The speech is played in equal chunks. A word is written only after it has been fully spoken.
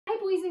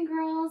boys and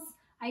girls.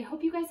 I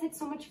hope you guys had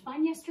so much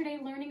fun yesterday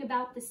learning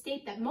about the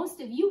state that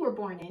most of you were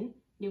born in,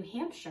 New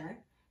Hampshire.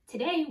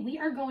 Today, we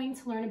are going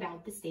to learn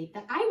about the state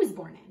that I was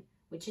born in,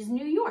 which is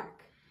New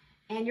York.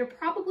 And you're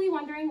probably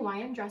wondering why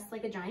I'm dressed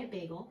like a giant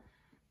bagel.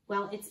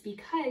 Well, it's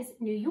because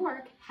New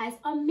York has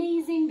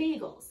amazing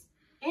bagels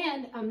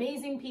and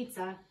amazing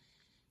pizza.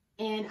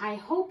 And I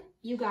hope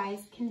you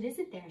guys can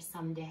visit there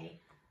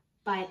someday.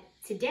 But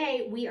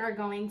today we are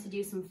going to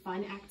do some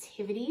fun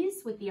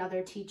activities with the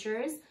other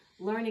teachers,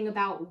 learning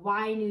about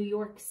why New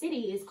York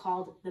City is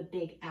called the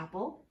Big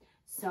Apple.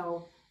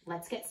 So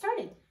let's get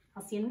started.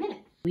 I'll see you in a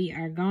minute. We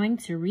are going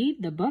to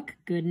read the book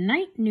Good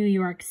Night, New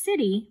York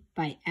City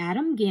by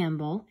Adam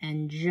Gamble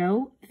and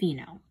Joe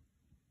Vino.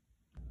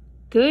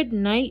 Good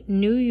night,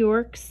 New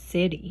York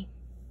City.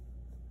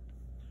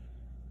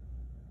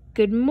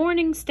 Good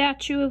morning,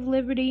 Statue of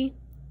Liberty.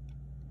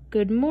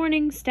 Good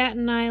morning,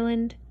 Staten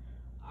Island.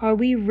 Are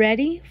we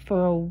ready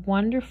for a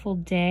wonderful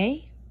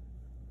day?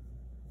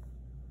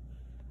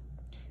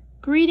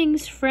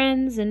 Greetings,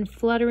 friends and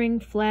fluttering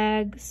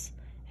flags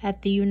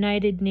at the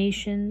United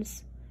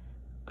Nations.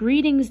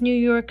 Greetings, New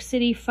York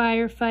City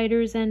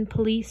firefighters and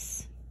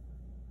police.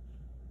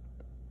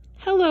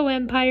 Hello,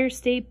 Empire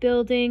State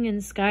Building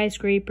and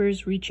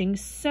skyscrapers reaching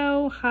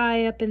so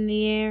high up in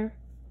the air.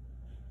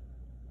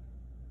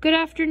 Good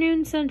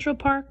afternoon, Central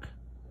Park.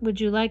 Would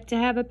you like to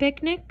have a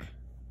picnic?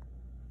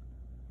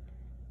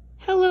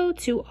 Hello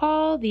to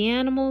all the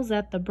animals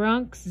at the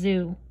Bronx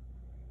Zoo.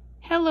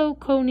 Hello,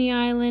 Coney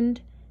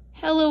Island.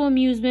 Hello,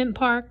 amusement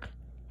park.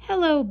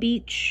 Hello,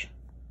 beach.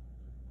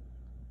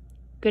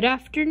 Good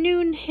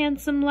afternoon,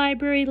 handsome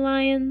library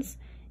lions.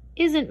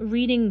 Isn't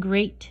reading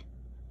great?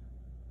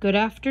 Good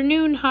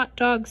afternoon, hot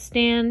dog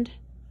stand.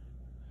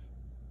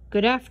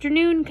 Good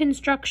afternoon,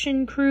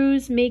 construction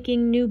crews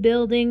making new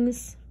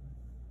buildings.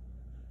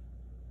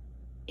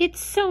 It's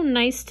so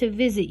nice to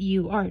visit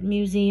you, Art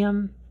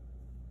Museum.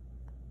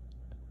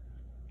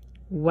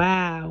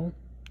 Wow,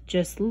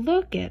 just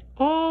look at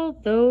all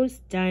those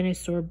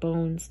dinosaur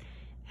bones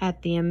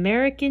at the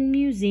American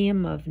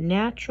Museum of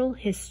Natural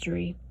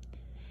History.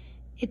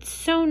 It's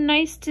so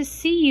nice to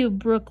see you,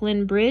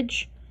 Brooklyn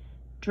Bridge.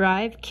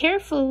 Drive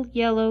careful,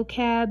 yellow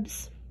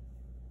cabs.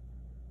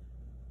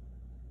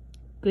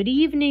 Good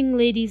evening,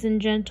 ladies and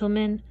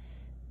gentlemen.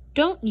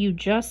 Don't you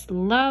just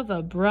love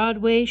a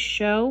Broadway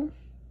show?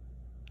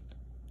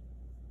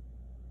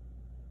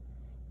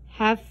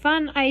 Have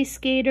fun, ice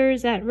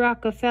skaters at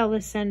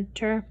Rockefeller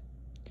Center.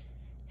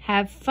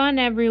 Have fun,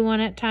 everyone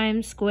at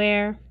Times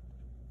Square.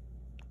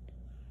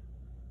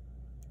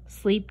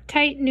 Sleep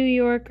tight, New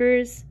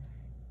Yorkers.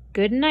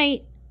 Good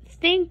night.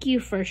 Thank you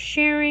for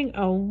sharing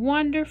a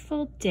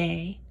wonderful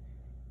day.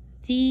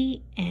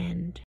 The end.